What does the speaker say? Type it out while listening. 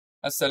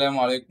Assalamu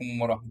alaikum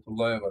wa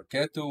rahmatullahi wa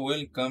barakatuh.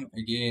 Welcome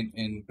again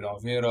in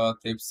Primavera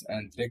Tips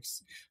and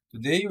Tricks.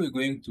 Today we're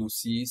going to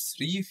see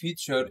three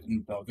features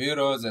in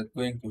Primavera that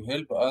going to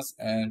help us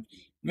and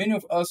many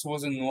of us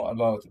wasn't know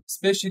about it,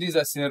 especially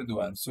the third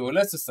one. So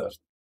let's start.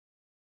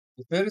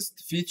 The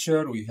first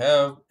feature we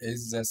have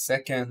is the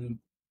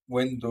second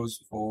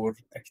windows for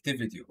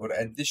activity or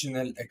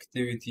additional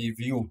activity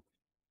view.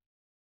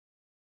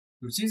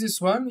 To see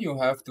this one, you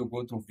have to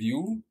go to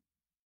view,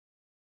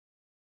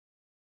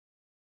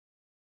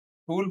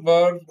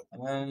 toolbar,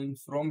 and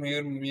from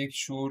here make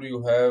sure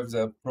you have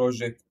the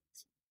project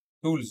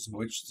tools,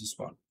 which this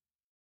one.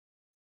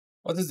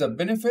 What is the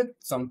benefit?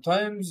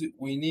 Sometimes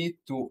we need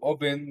to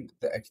open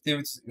the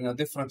activities in a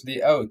different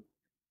layout.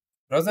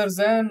 Rather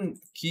than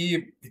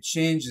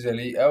change the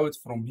layout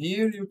from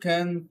here, you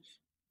can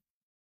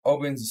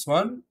open this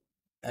one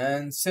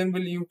and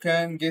simply you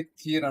can get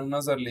here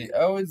another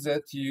layout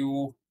that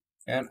you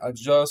can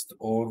adjust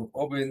or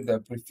open the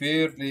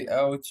preferred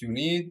layout you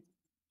need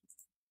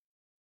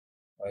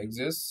like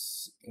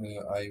this.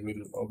 I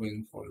will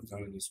open, for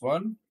example, this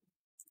one.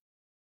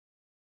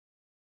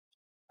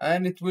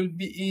 And it will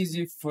be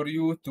easy for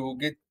you to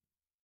get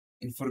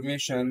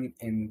information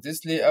in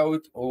this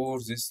layout or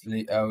this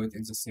layout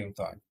in the same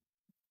time.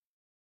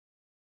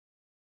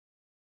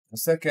 The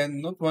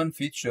second, not one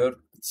feature,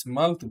 it's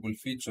multiple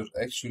features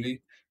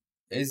actually,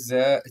 is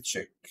the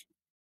check.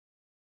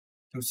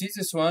 To see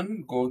this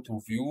one, go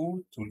to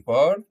View,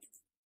 Toolbar,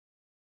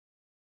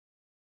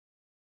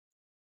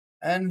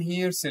 and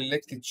here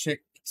select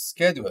Check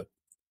Schedule.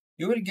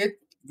 You will get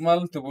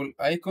multiple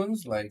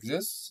icons like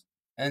this,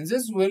 and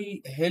this will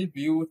help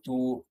you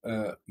to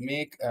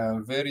make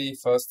a very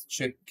fast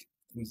check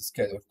in the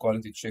schedule,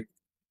 quality check.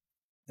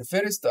 The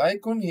first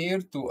icon here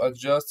to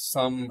adjust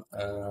some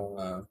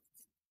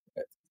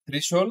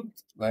threshold,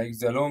 like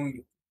the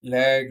long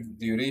lag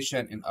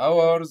duration in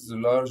hours, the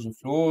large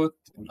float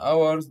in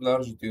hours,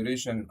 large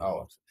duration in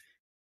hours.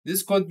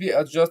 This could be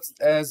adjusted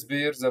as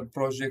per the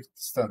project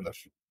standard.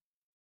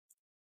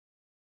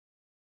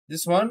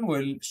 This one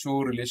will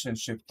show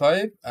relationship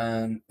type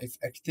and if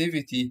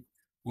activity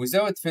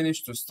without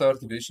finish to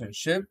start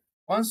relationship.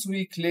 Once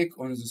we click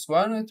on this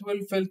one, it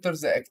will filter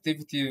the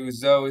activity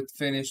without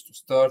finish to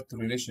start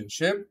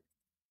relationship.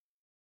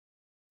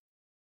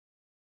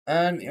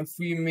 And if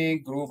we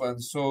make group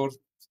and sort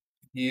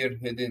here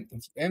hidden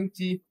if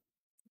empty,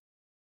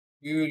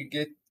 we will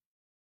get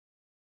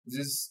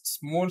this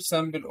small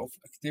sample of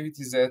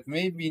activities that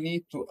maybe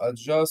need to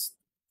adjust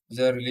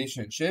the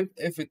relationship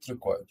if it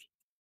required.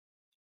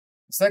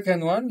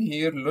 Second one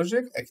here,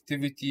 logic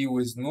activity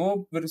with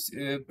no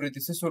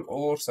predecessor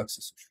or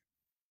successor.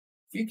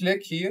 If you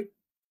click here,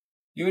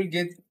 you will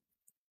get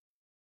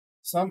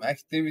some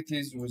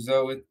activities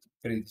without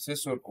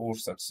predecessor or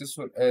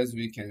successor as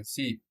we can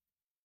see.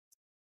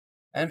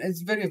 And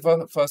it's very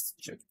fast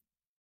check.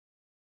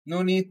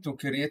 No need to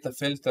create a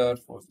filter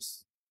for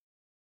this.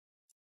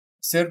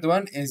 Third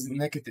one is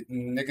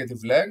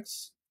negative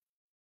lags.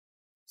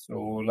 So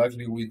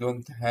likely we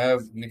don't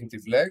have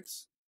negative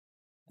lags.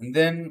 And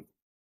then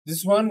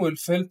this one will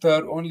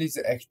filter only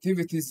the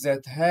activities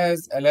that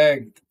has a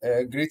lag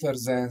greater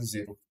than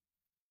 0.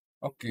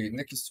 Okay,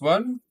 next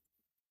one,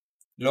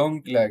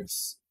 long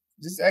lags.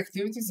 This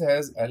activities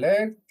has a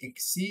lag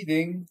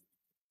exceeding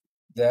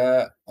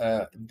the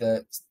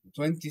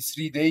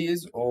 23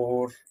 days,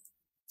 or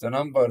the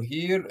number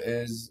here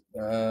is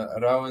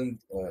around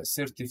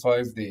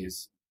 35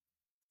 days.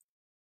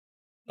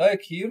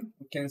 Like here,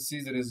 we can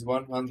see there is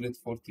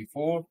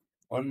 144,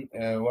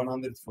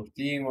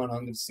 114,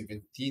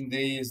 117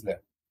 days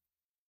left.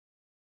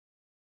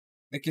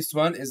 Next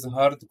one is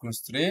hard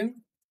constraint.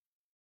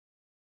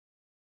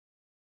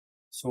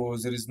 So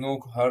there is no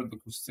hard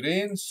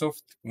constraint.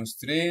 Soft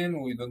constraint,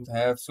 we don't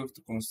have soft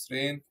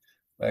constraint.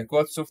 Like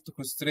what soft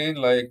constraint?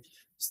 Like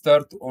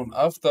start on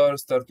after,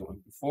 start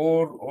on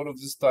before, all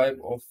of this type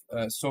of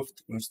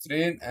soft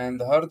constraint. And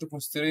the hard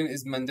constraint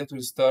is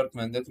mandatory start,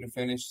 mandatory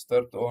finish,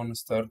 start on,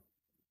 start,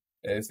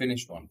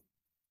 finish on.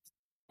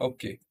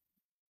 Okay.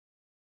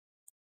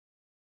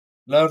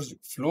 Large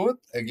float,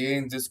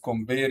 again, this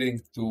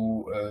comparing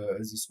to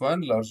this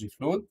one, large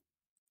float.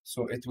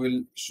 So it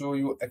will show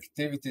you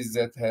activities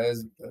that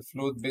has a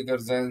float bigger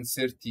than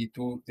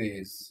 32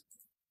 days.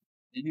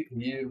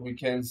 Here we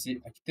can see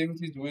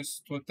activities with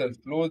total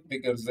float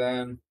bigger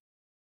than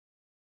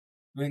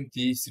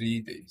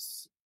 23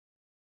 days.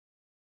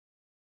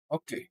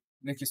 Okay,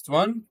 next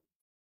one.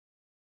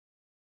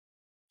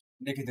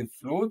 Negative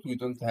float. We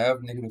don't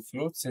have negative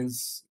float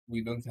since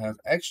we don't have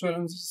actual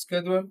on this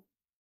schedule.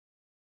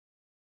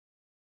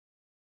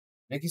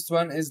 Next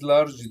one is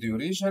large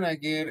duration.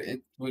 Again,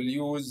 it will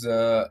use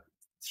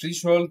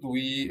threshold.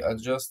 We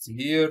adjust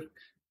here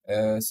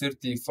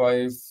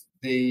 35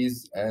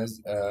 days as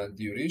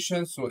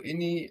duration. So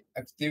any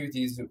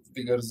activities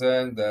bigger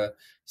than the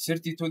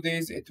 32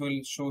 days, it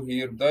will show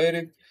here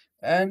direct.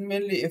 And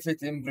mainly if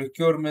it's in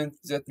procurement,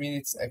 that means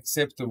it's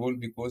acceptable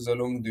because the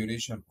long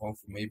duration of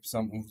maybe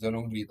some of the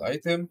long lead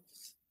item.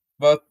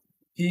 But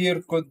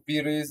here could be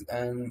raised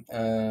an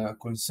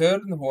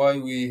concern why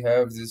we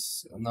have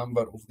this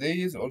number of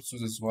days, also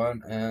this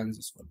one and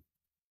this one.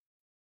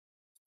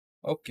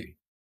 Okay.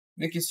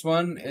 Next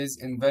one is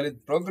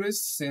invalid progress.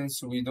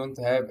 Since we don't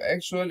have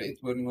actual, it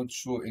will not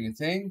show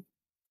anything.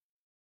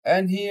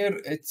 And here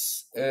it's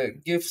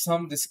give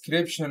some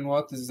description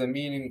what is the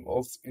meaning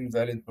of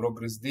invalid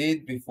progress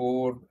date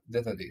before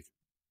data date.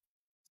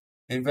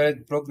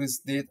 Invalid progress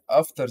date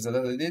after the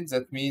data date,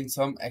 that means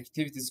some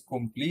activities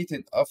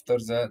completed after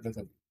the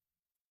data date.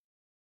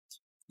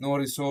 No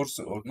resource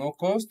or no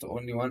cost,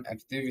 only one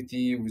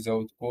activity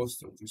without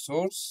cost or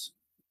resource.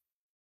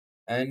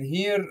 And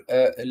here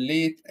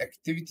late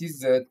activities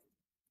that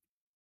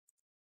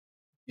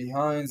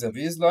behind the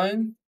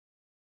baseline.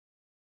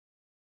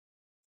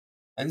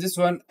 And this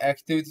one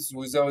activities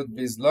without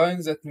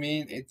baseline, that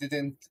means it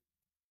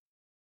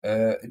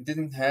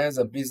didn't has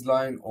a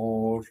baseline,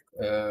 or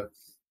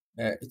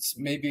it's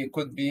maybe it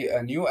could be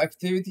a new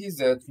activity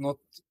that not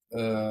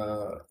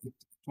it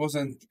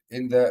wasn't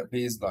in the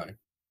baseline.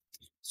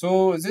 So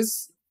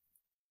this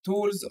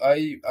tools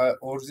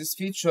or this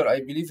feature,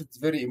 I believe it's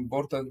very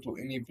important to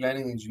any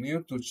planning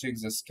engineer to check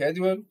the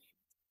schedule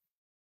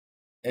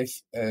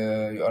if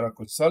you are a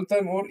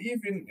consultant, or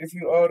even if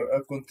you are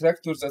a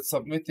contractor that's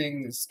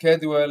submitting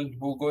schedule,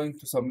 who going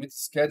to submit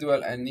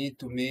schedule and need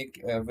to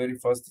make a very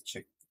fast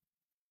check.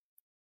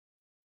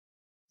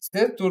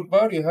 Third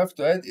toolbar you have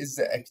to add is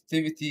the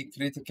activity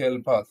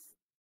critical path.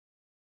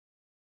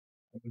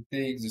 I will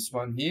take this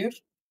one here,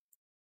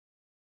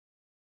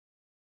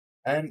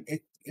 and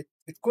it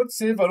could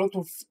save a lot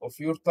of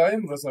your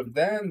time rather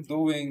than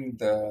doing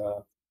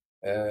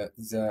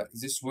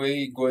this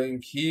way,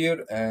 going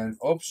here and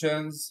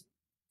options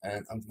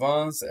and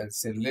advance and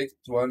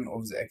select one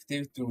of the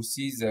activity to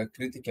see the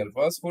critical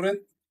path for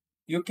it.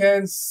 You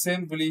can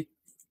simply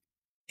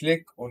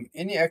click on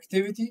any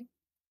activity,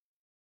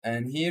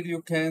 and here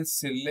you can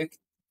select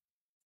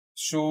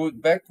show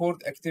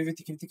backward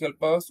activity critical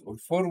path or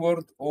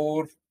forward,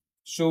 or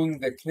showing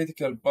the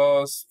critical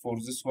path for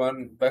this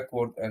one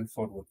backward and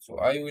forward. So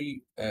I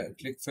will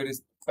click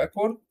first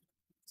backward,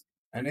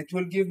 and it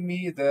will give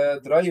me the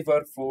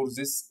driver for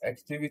this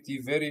activity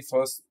very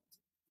fast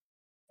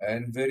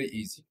and very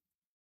easy,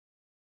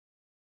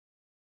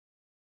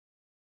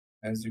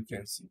 as you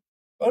can see.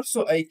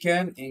 Also, I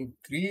can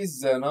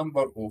increase the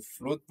number of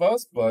float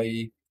paths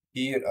by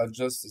here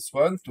adjust this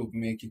one to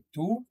make it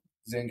 2.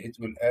 Then it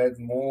will add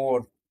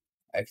more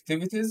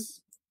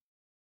activities.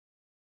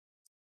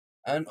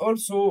 And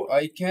also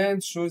I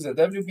can show the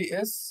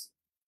WPS,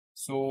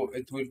 so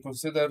it will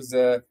consider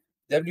the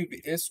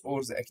WPS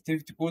or the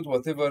activity code,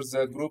 whatever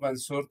the group and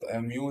sort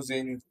I'm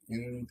using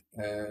in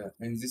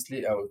this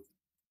layout.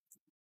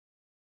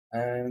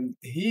 And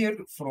here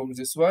from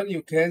this one,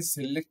 you can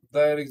select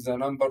direct the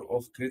number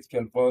of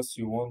critical paths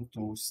you want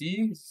to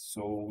see.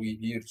 So we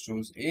here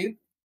shows 8.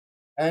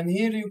 And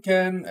here you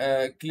can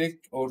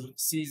click or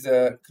see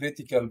the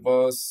critical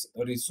path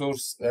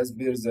resource as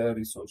per the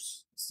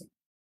resource.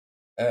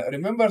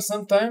 Remember,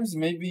 sometimes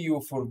maybe you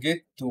forget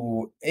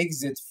to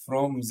exit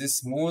from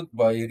this mode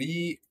by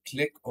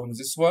re-click on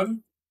this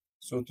one.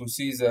 So to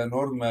see the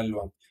normal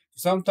one.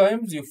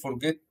 Sometimes you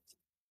forget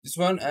this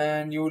one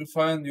and you will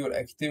find your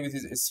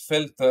activities is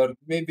filtered.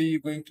 Maybe you're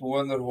going to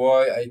wonder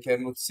why I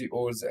cannot see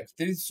all the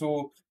activities.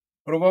 So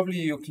probably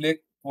you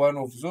click one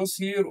of those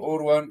here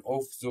or one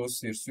of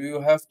those here. So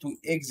you have to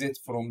exit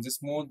from this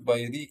mode by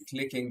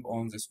re-clicking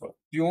on this one.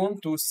 If you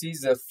want to see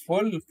the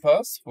full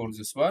path for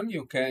this one,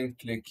 you can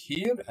click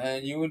here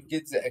and you will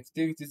get the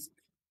activities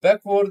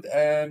backward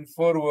and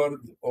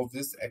forward of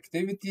this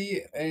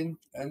activity, and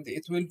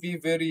it will be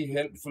very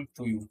helpful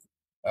to you.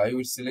 I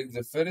will select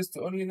the first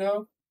only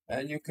now,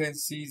 and you can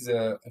see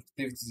the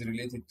activities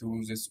related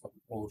to this one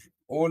or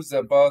all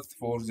the path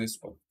for this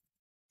one.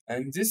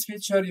 And this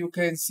feature you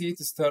can see it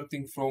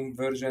starting from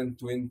version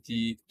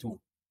 22.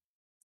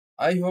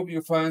 I hope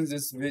you find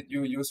this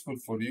video useful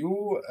for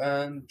you,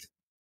 and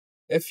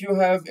if you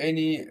have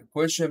any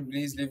question,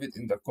 please leave it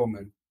in the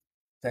comment.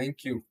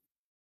 Thank you.